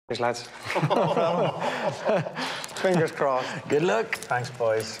lads. Fingers crossed. Good luck. Thanks,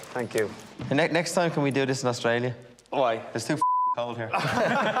 boys. Thank you. And next time, can we do this in Australia? Why? It's too cold here.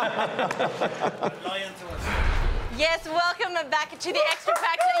 Yes, welcome back to the Xtra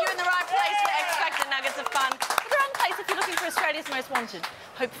Factor. You're in the right place for X Factor nuggets of fun. The wrong place if you're looking for Australia's most wanted,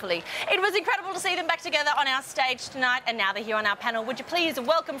 hopefully. It was incredible to see them back together on our stage tonight, and now they're here on our panel. Would you please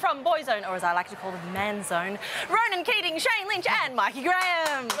welcome from Boyzone, or as I like to call them, Manzone, Ronan Keating, Shane Lynch, and Mikey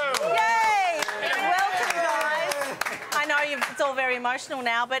Graham. Hello. Yay! Welcome, guys. I know it's all very emotional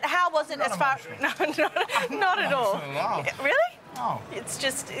now, but how was it as far... No, not at all. Really? No. It's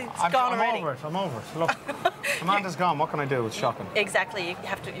gone already. I'm over it. Look, Amanda's gone. What can I do? It's shocking. Exactly.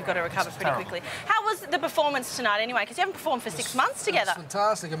 You've got to recover pretty quickly. How was the performance tonight anyway? Because you haven't performed for 6 months together. It was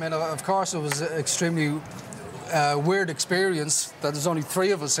fantastic. I mean, of course, it was an extremely weird experience that there's only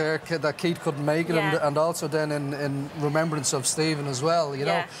 3 of us here, that Keith couldn't make it, and also then in remembrance of Stephen as well, you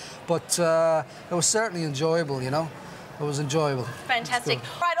know. But it was certainly enjoyable, you know. It was enjoyable. Fantastic.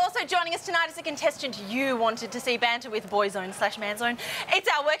 Right, also joining us tonight is a contestant you wanted to see banter with, Boyzone/Manzone. It's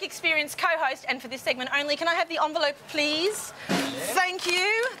our work experience co-host, and for this segment only, can I have the envelope, please? Thank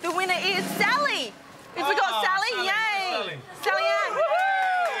you. The winner is Sally. Have we got Sally? Yay! Sally Ann.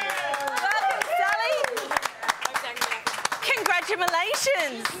 Welcome, Sally.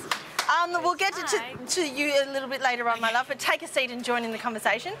 Congratulations. We'll get to you a little bit later on, my love, but take a seat and join in the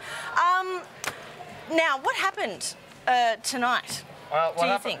conversation. Now, what happened tonight? Well, do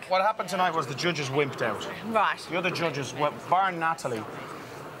you think? What happened tonight was the judges wimped out. Right. The other judges, barring Natalie,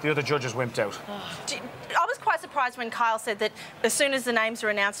 the other judges wimped out. I was quite surprised when Kyle said that as soon as the names were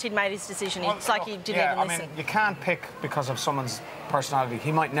announced, he'd made his decision. It's like he didn't even listen. I mean, you can't pick because of someone's personality.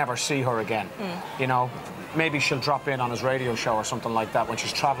 He might never see her again. You know, maybe she'll drop in on his radio show or something like that when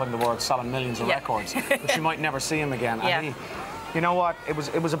she's travelling the world selling millions of records. But she might never see him again. And you know what? It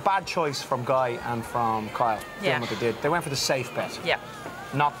was a bad choice from Guy and from Kyle doing what they did. They went for the safe bet.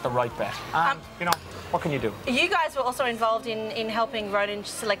 Not the right bet. And, you know, what can you do? You guys were also involved in helping Ronan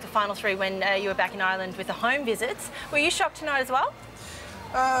select the final 3 when you were back in Ireland with the home visits. Were you shocked tonight as well?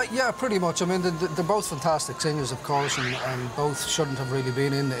 Yeah, pretty much. I mean, they're both fantastic singers, of course, and both shouldn't have really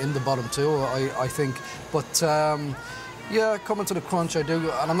been in the bottom 2, I think. But yeah, coming to the crunch, I do,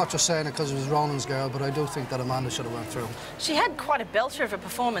 and I'm not just saying it because it was Ronan's girl, but I do think that Amanda should have went through. She had quite a belter of a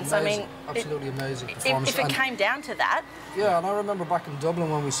performance. Amazing. I mean, absolutely amazing performance. If it came down to that. Yeah, and I remember back in Dublin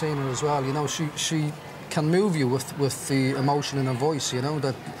when we seen her as well. You know, she can move you with the emotion in her voice. You know,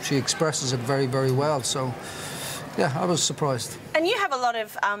 that she expresses it very, very well. So, yeah, I was surprised. And you have a lot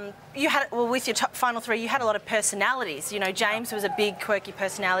of, with your final 3, you had a lot of personalities. You know, James was a big, quirky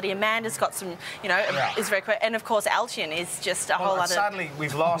personality. Amanda's got some, you know, is very quirky. And, of course, Alcian is just a whole other... Sadly,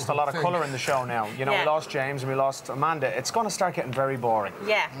 we've lost a lot of colour in the show now. You know, we lost James and we lost Amanda. It's going to start getting very boring.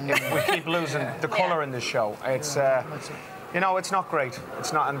 If we keep losing the colour in this show. It's... you know, it's not great.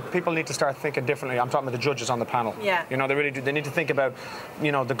 It's not, and people need to start thinking differently. I'm talking about the judges on the panel. You know, they really do. They need to think about,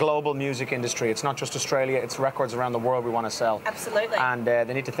 you know, the global music industry. It's not just Australia. It's records around the world we want to sell. Absolutely. And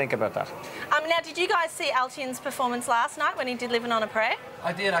they need to think about that. Now, did you guys see Alcian's performance last night when he did Living on a Prayer?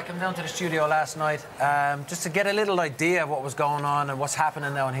 I did. I came down to the studio last night just to get a little idea of what was going on and what's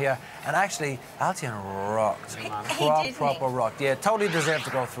happening down here. And actually, Alcian rocked. Proper rocked. Yeah, totally deserved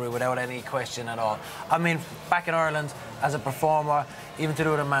to go through without any question at all. I mean, back in Ireland, as a performer, even to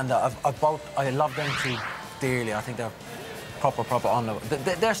do with Amanda, I love them too dearly. I think they're proper on the...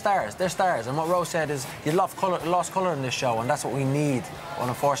 They're stars. They're stars. And what Rose said is, you lost colour in this show, and that's what we need. Well,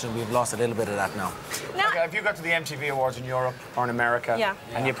 unfortunately, we've lost a little bit of that now. Okay, if you got to the MTV Awards in Europe or in America,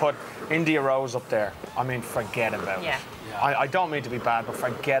 and you put India Rose up there, I mean, forget about it. I don't mean to be bad, but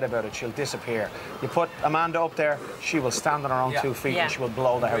forget about it. She'll disappear. You put Amanda up there, she will stand on her own 2 feet and she will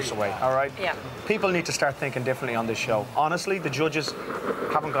blow the house away, all right? People need to start thinking differently on this show. Honestly, the judges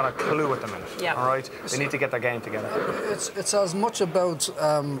haven't got a clue at the minute, all right? They need to get their game together. It's as much about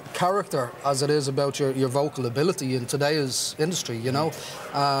character as it is about your vocal ability in today's industry, you know?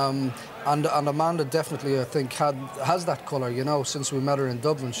 And Amanda definitely, I think, has that colour, you know, since we met her in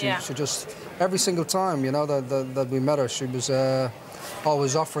Dublin. She just, every single time, you know, that we met her, she was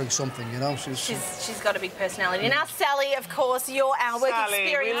always offering something, you know. She's got a big personality. Now, Sally, of course, you're our work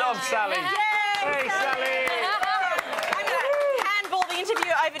experience. We love Sally. Hey, Sally. I'm going to handball the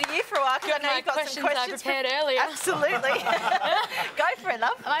interview over to you for a while, because I know you've got some questions I prepared earlier. Absolutely. Go for it,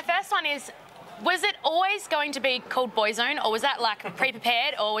 love. My first one is, was it always going to be called Boyzone, or was that like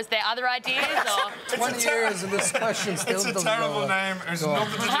pre-prepared, or was there other ideas? Or 20 years and this question still doesn't It's a terrible name. It's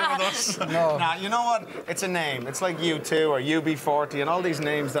nothing to do with us. Nah, you know what? It's a name. It's like U2 or UB40 and all these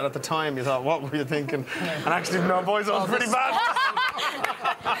names that at the time you thought, what were you thinking? And actually, no, Boyzone's pretty bad.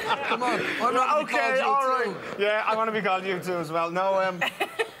 Come on. Okay, all right. Yeah, I want to be called you too as well. No,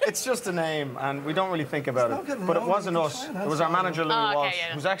 it's just a name, and we don't really think about it. But it wasn't us. It was our manager, Louis Walsh,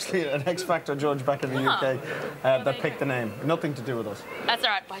 who's actually an X Factor judge back in the UK, that picked the name. Nothing to do with us. That's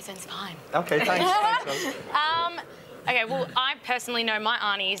all right. Boyzone's fine. Okay, thanks. Okay, well, I personally know my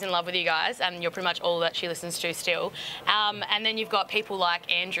auntie is in love with you guys, and you're pretty much all that she listens to still. And then you've got people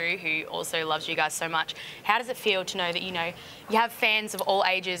like Andrew, who also loves you guys so much. How does it feel to know that, you have fans of all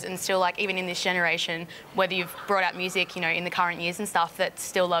ages and still, like, even in this generation, whether you've brought out music, in the current years and stuff, that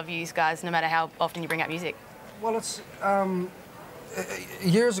still love you guys no matter how often you bring out music? Well, it's...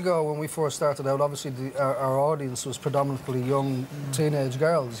 years ago, when we first started out, obviously our audience was predominantly young teenage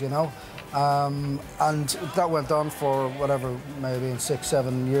girls, and that went on for whatever, maybe in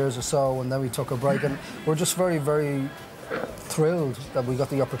 6-7 years or so, and then we took a break, and we're just very, very thrilled that we got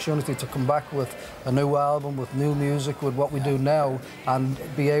the opportunity to come back with a new album, with new music, with what we do now, and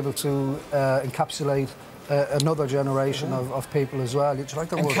be able to encapsulate another generation of people as well. You'd like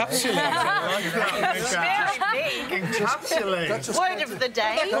the word? Encapsulate. Encapsulate. Word of the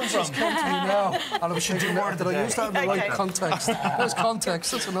day. That just came to me now. And I was thinking, did I use that in the right context? There's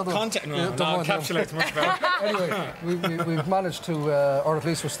context. That's another. Context. No, encapsulate's much better. Anyway, we've managed to, or at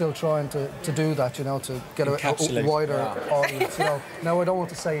least we're still trying to do that. To get a wider audience. Now I don't want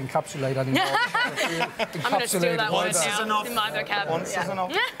to say encapsulate anymore. I'm going to steal that word now in my vocab. Once is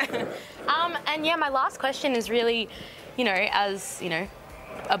enough. And yeah, my last question is really, as,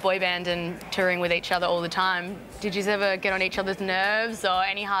 a boy band and touring with each other all the time, did you ever get on each other's nerves or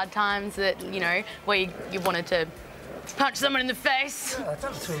any hard times that, where you wanted to punch someone in the face? Yeah,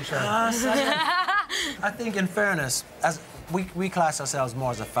 that's true, I think, in fairness, as we class ourselves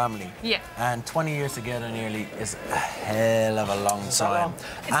more as a family. Yeah. And 20 years together nearly is a hell of a long time.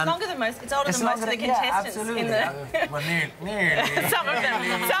 It's longer than most. It's older than most of the contestants. Absolutely. Well, nearly. Some of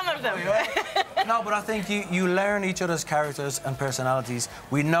them. No, but I think you learn each other's characters and personalities.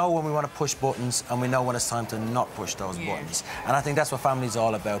 We know when we want to push buttons, and we know when it's time to not push those buttons. And I think that's what family's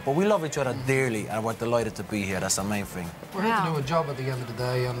all about. But we love each other dearly, and we're delighted to be here. That's the main thing. We're here to do a job at the end of the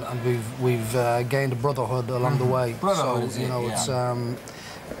day, and we've gained a brotherhood along the way. Brotherhood, so, it's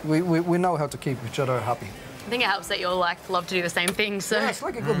we know how to keep each other happy. I think it helps that you all love to do the same thing. So yeah, it's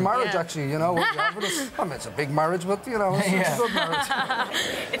like a good marriage, actually. It's a big marriage, but it's a good marriage.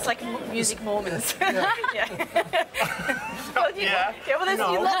 It's like music Mormons. Well, there's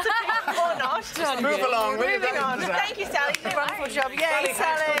lots of people or not. Just move along. Moving on. Thank you, Sally. You did a wonderful job. Yay,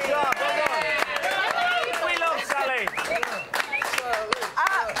 Sally. Good job. We love Sally.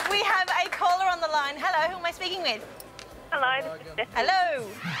 We have a caller on the line. Hello, who am I speaking with? Hello, this is Stephanie. Hello.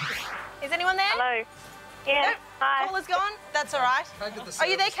 Is anyone there? Hello. Yeah. No, Hi. caller's gone. That's all right. Are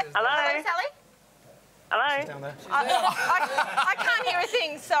you there? Hello. Hello, Sally. Hello. Down there. I can't hear a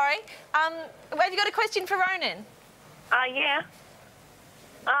thing. Sorry. Have you got a question for Ronan? Yeah.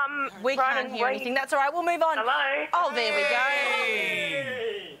 We can't hear anything. That's all right. We'll move on. Hello. Oh, there we go.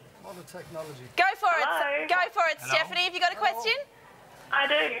 Modern technology. Go for Hello. it. Go for it, Stephanie. Have you got a question? I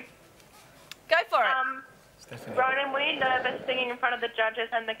do. Go for it. Ronan, were you nervous singing in front of the judges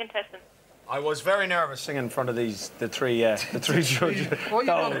and the contestants? I was very nervous singing in front of the three judges.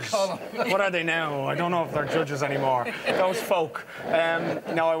 What are they now? I don't know if they're judges anymore. Those folk.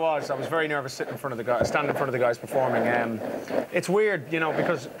 No, I was very nervous standing in front of the guys performing. It's weird,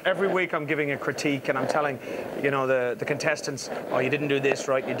 because every week I'm giving a critique and I'm telling, the contestants, oh, you didn't do this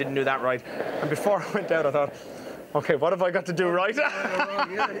right, you didn't do that right. And before I went out, I thought, okay, what have I got to do right?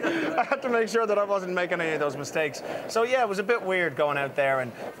 I had to make sure that I wasn't making any of those mistakes. So yeah, it was a bit weird going out there,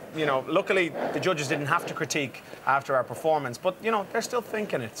 and luckily the judges didn't have to critique after our performance, but they're still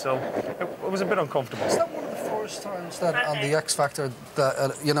thinking it, so it was a bit uncomfortable. Is that one of the first times that on the X Factor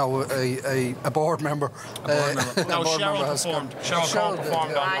that a board member, Cheryl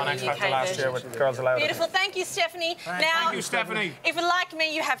performed on X Factor last year with Girls Aloud. Beautiful. Thank you, Stephanie. Thank you, Stephanie. If you're like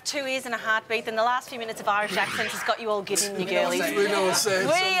me, you have 2 ears and a heartbeat, then the last few minutes of Irish accents has got you all giddy in your girlies. We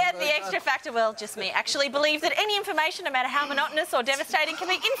at the Xtra Factor, well, just me, actually believe that any information, no matter how monotonous or devastating, can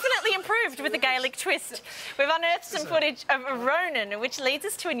be infinitely improved with a Gaelic twist. We've unearthed some footage of Ronan, which leads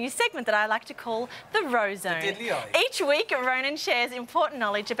us to a new segment that I like to call the Rozone. Each week, Ronan shares important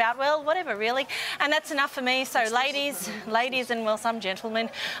knowledge about, well, whatever, really. And that's enough for me. So, ladies, and, well, some gentlemen,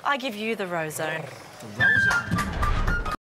 I give you the Rozone. The Rozone?